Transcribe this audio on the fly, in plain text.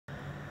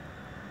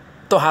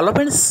तो hello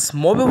friends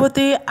मो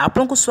विभूति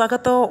आपन को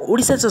स्वागत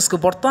ओडिशा चस को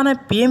बर्तमान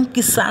पीएम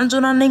किसान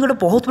योजना नहीं गोटे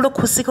बहुत बड़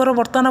खुशी खबर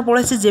बर्तमान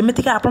पड़े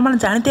जमीक आपने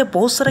जानते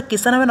बहुत सारा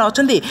किसान मैंने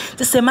अच्छा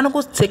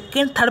से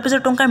सेकेंड थर्ड पेज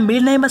टंका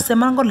मिलना से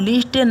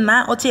लिस्ट ना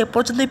अच्छे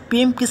एपर्तंत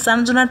पीएम किसान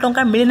योजना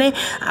टंका मिलना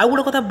आउ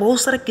गोटे कथा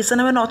बहुत सारा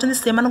किसान मैंने अच्छा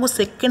से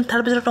सेकेंड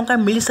थर्ड पेज टंका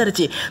मिल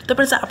सारी तो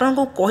फ्रेंड्स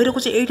आपको कही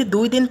रखुच्छे ये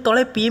 2 दिन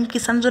तले पीएम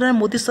किसान योजना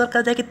मोदी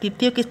सरकार जाकि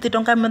तृतीय किस्ती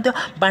टंका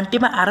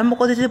बांटा आरंभ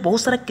कर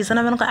बहुत सारा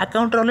किसान मान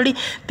आकाउंट अलरेडी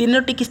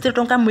 3टी किस्ती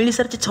टंका मिल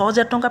सारी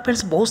 6000 टंका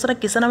फ्रेंड्स बहुत सारा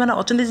किसान मैंने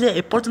अच्छा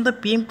एपर्तंत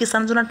पीएम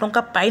किसान योजना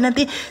टंका पाई ना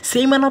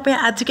से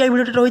आजिका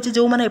भिडियो रही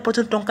जो मैंने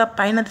एपर्तंत टंका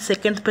पाई ना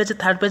सेकेंड पेज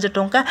थर्ड पेज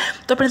टंका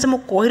तो फ्रेंड्स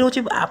मुझे कही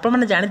रोचे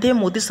आपने जानते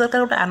मोदी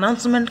सरकार गोटे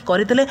अनाउंसमेंट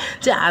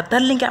करते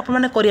आधार लिंक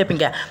आपने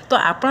करने तो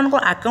आपण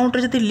आकाउंट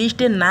जब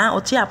लिस्ट ना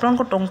अच्छी आपण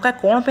टंका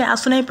कौन पे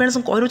आसुना फ्रेंड्स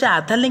कही रोचे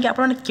आधार लिंक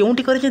आपने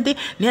क्योंटी कर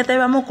निहत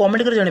आमको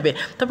कमेंट कर जनइबे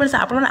तो फ्रेंड्स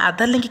आपने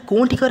आधार लिंक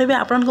कौटी करेंगे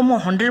आपको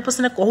मुझे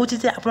 100% कहूँ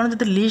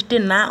आप लिस्ट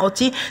ना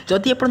अच्छी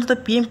जदि आप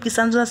पीएम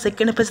किसान योजना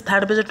सेकेंड पेज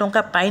थर्ड पेज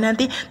टंका पाई ना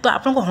तो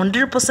आपको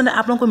 100%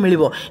 आपको मिल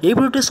ये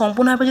भिडियो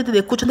संपूर्ण भाव जब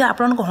देखुं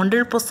आपको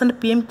 100%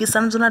 पीएम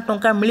किसान योजना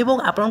टंका मिल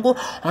आपको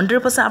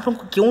 100% आपको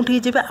क्योंठी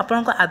जी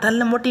आपको आधार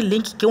नंबर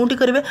लिंक क्योंटी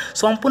करेंगे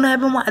संपूर्ण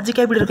भाव मुझे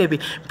आजिका भिडियो कहबी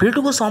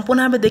भिडियो को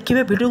संपूर्ण भाव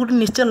देखिए भिडियो को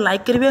निश्चय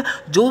लाइक करेंगे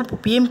जो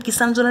पीएम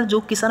किसान योजना जो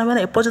किसान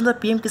मैंने एपर्तंत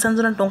पीएम किसान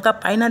योजना टंका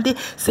पाई ना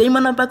से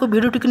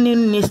भिडियो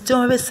निश्चय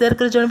भाव सेयार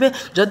कर जनइबे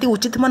जदि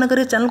उचित मन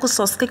करेंगे चैनल को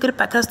सब्सक्राइब कर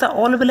पाखे आसता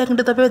ऑल बेल आइकन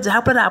दबाइबे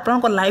जहाँफल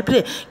आपंक लाइफ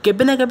रे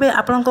केबे ना केबे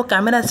आपंक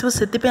कैमेरा आसो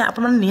से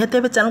निहत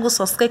भाव चैनल को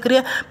सब्सक्राइब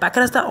करेंगे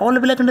पाखे आसता ऑल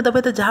बेल आइकन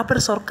दबाइते जहाँफल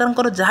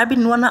सरकार जहाँ भी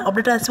नुआ नुआ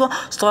अपडेट आसो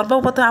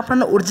सर्वप्रथम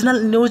आपने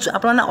ओरिजिनल न्यूज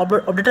आपने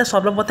अपडेट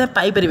सर्वप्रथम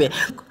पाइपर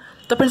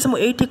तो फ्रेंड्स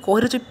मुझे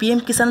कही रही पीएम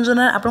किसान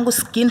योजना आपको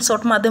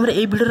स्क्रीनशॉट माध्यम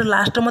ये भिडियो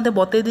लास्ट में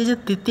बतई दी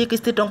तृतीय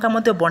किस्ती टंका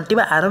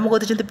बंटा आरंभ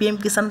कर पीएम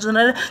किसान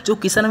योजना जो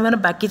किसान मैंने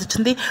बाकी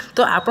अच्छा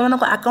तो आपण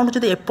आकाउंट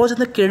जब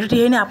एपर्तंत क्रेडिट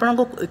है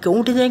आपको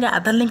कौटी जाए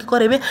आधार लिंक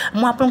करेंगे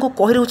मुझे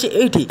कही रोचे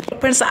ये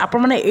फ्रेंड्स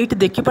आपने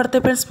देखिपारे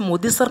फ्रेंड्स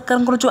मोदी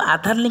सरकार जो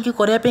आधार लिंक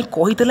करने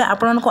कही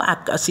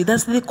आपको सीधा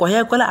सीधी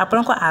कहया गला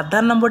आपको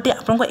आधार नंबर टी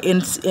आपको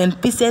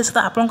एनपीसीआई सहित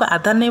आपको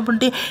आधार नंबर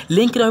टी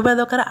लिंक रहा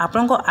दरकार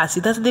आपको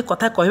सीधा सीधी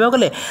कथा कहवा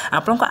गले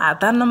आपको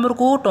आधार नंबर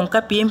को टंका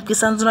पीएम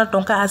किसान योजना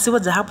टंका आसो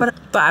जहाँपर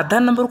तो आधार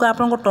नंबर को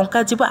आपको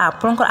टंका जीव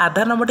आपंकर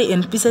आधार नंबर टी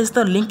एनपीसीआई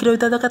सहित लिंक रही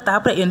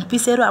दरकार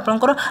एनपीसीआई रू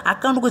आपंकर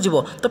आकाउंट को जीव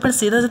तो फ्रेंड्स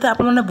सीधा सीधा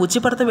आपने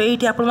बुझीपारे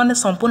ये आपने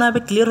संपूर्ण भाव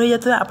क्लीयर हो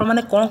जाते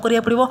आपने कौन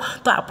करा पड़ो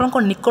तो आपंक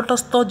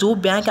निकटस्थ जो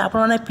बैंक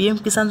आपने पीएम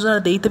किसान योजना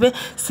देते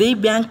से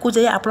बैंक को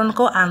जाए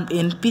आपको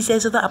एनपीसीआई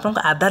सहित आपको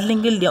आधार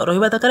लिंक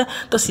रहा दरकार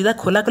तो सीधा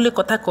खोलाखोली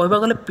कथा कहवा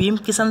गले पीएम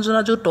किसान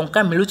योजना जो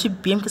टंका मिलूँ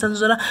पीएम किसान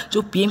योजना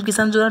जो पीएम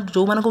किसान योजना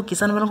जो मानक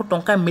किसान मानक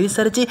टंका मिल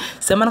सारी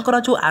सेमानकर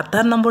जो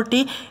आधार नंबर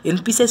टी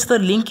एनपीसीआई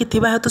सहित लिंक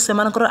थिबा हेतु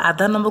सेमानकर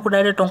आधार नंबर को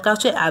डायरेक्ट टंका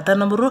आछे आधार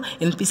नंबर रू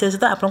एनपीसीआई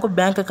सहित आपको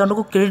बैंक अकाउंट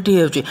को क्रेडिट हो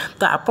जाउची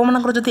तो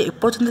आपमनकर जदि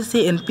एपर्तंत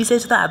से एनपीसीआई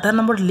सहित आधार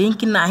नंबर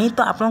लिंक नाही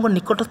तो आपको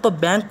निकटस्थ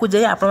बैंक को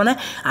जाए आपने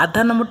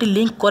आधार नंबर टी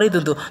लिंक कर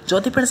दिंतु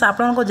जदि फ्रेंड्स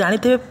आपको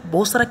जानते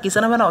बहुत सारा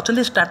किसान मैंने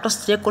अच्छा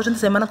स्टाटस चेक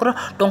कर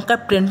टंका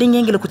पेंडिंग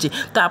है लिखुची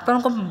तो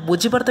आपको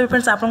बुझीपारे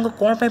फ्रेंड्स आपको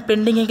कौन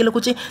पेंडिंग है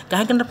लिखुची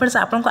कहीं फ्रेंड्स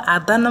आपको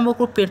आधार नंबर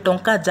को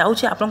टंका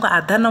जाऊँगी आपको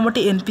आधार नंबर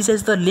टी एनपीसीआई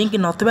सहित लिंक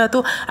नथिबा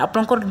हेतु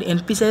आपंकर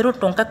एनपीसीआई रू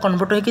टंका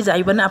कन्वर्ट होकर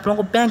जाइबानी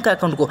आपको बैंक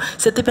अकाउंट को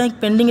से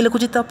पेंडिंग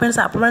लिखुची तो फ्रेंड्स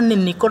आपने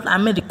निकट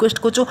आम रिक्वेस्ट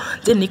करूँ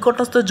जे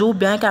निकटस्थ जो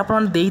बैंक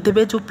आपने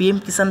देते जो पीएम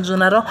किसान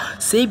योजनार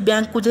से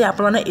बैंक को जाए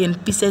आपने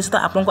एनपीसीआई सहित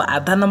आपको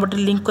आधार नंबर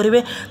लिंक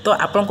करेंगे तो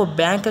आपको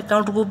बैंक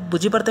अकाउंट को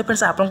बुझीपारे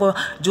फ्रेंड्स आपको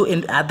जो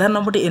आधार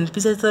नंबर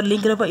एनपीसीआई सहित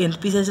लिंक रहा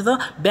एनपीसीआई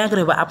सहित बैंक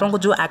रहा आपको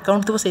जो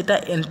अकाउंट थो से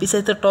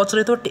एनपीसीआई सहित टच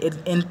रही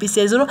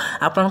एनपीसीआई रू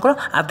आपंकर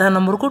आधार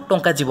नंबर को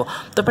टंका जीव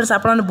तो फ्रेंड्स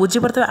आपने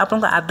बुझीपारे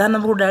आपको आधार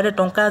नंबर को डायरेक्ट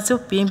टंका आसो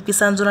पीएम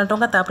किसान योजना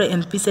टंका तापर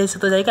एनपीसीआई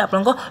सहित जाकर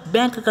आपको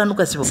बैंक अकाउंट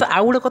को आसो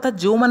आउ गोटे कथा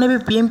जो मैंने भी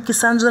पीएम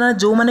किसान योजना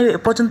जो मैंने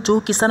एपर्तंत जो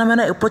किसान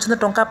मैंने एपर्तंत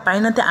टंका पाई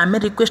ना आम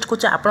रिक्वेस्ट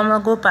करें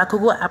आपको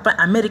पाखक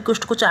आम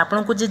रिक्वेस्ट करें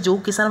आपको जो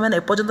किसान मैंने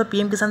एपर्तंत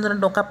पीएम किसान योजना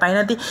टंका पाई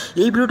ना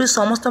ये भिडियो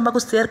समस्त पाक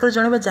सेयार कर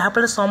जनइबे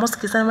जहाँफल समस्त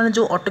किसान मैंने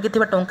जो अटकी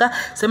टंका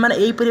से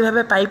यहीपरी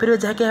भाव पाइपर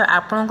जहाँकि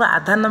आपको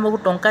आधार नंबर को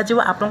टंका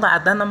जीव आपको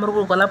आधार नंबर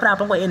को गलापर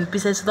आपको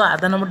एनपीसीआई सहित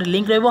आधार नंबर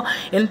लिंक रहा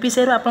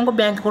एनपीसीआई रू आपको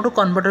बैंक अकाउंट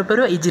कन्वर्ट हो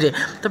पार इजी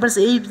तो फ्रेंड्स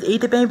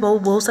ये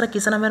बहुत सारा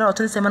किसान मैंने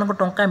अच्छा से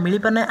टंका मिल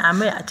पारे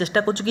आम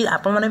चेष्टा करूँ कि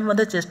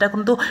आपने चेष्टा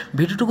करूँ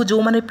भिडियो को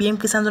जो मैंने पीएम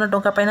किसान योजना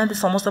टंका पाई ना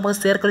समस्त पाक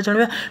सेयार कर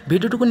जनइबे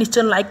भिडियो को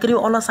निश्चय लाइक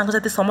करेंगे ऑल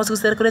सांगसाथी समस्त को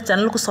सेयार करेंगे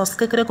चैनल को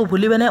सब्सक्राइब करने को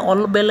भूलिए ना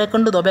ऑल बेल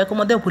आइकन दबाइको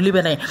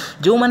भूलिए ना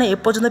जो मैंने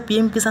एपर्तंत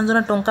पीएम किसान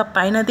योजना टंका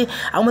पाई ना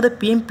आउ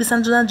पीएम किसान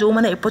योजना जो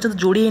मैंने एपर्तंत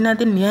जोड़ी होना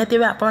निहत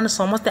आपने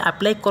समस्ते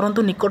आप्लाय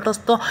करूँ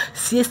निकटस्थ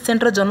सीएस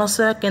सेंटर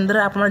जनसेवा केन्द्र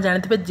आपने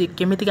जानते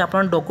केमिति आप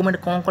डॉक्यूमेंट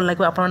कौन कौन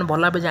लगे आपने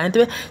भल भाव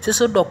जानते से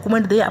सब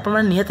डॉक्यूमेंट दे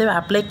आपने निहत भाव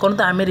आप्लाय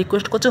करते आम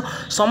रिक्वेस्ट करूँ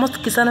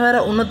समस्त किसान भाई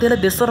उन्नति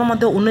है देशर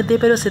उन्नति हो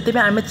पारे से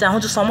आम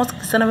चाहूँ समस्त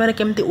किसान भाई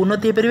केमती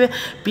उन्नति हो पारे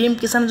पीएम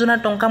किसान योजना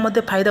टंका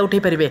फायदा उठे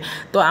पारे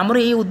तो आमर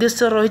यही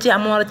उद्देश्य रही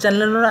आम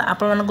चैनल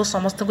आप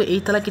समस्त को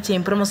यही किसी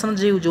इनफर्मेशन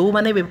जो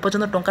मैंने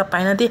एपर्यंत टंका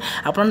पाई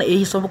आपने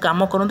यही सब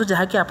कम करूँ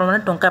जहाँकि आपने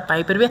टंका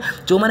पाइपर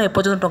जो मैंने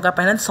एपर्यंत टंका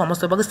पाई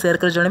समस्त पाक सेयार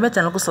कर जनइबे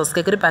चैनल को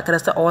सब्सक्राइब कर पाखे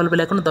आस ऑल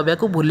बेल आइकन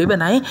दबाया भूलिए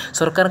ना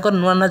सरकार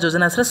नुआ नुआ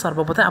योजना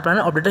सर्वप्रथम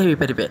आपने अपडेट हो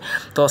पारे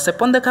तो से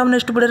देखा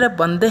नेक्स्ट वीडियो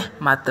वंदे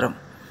मातरम।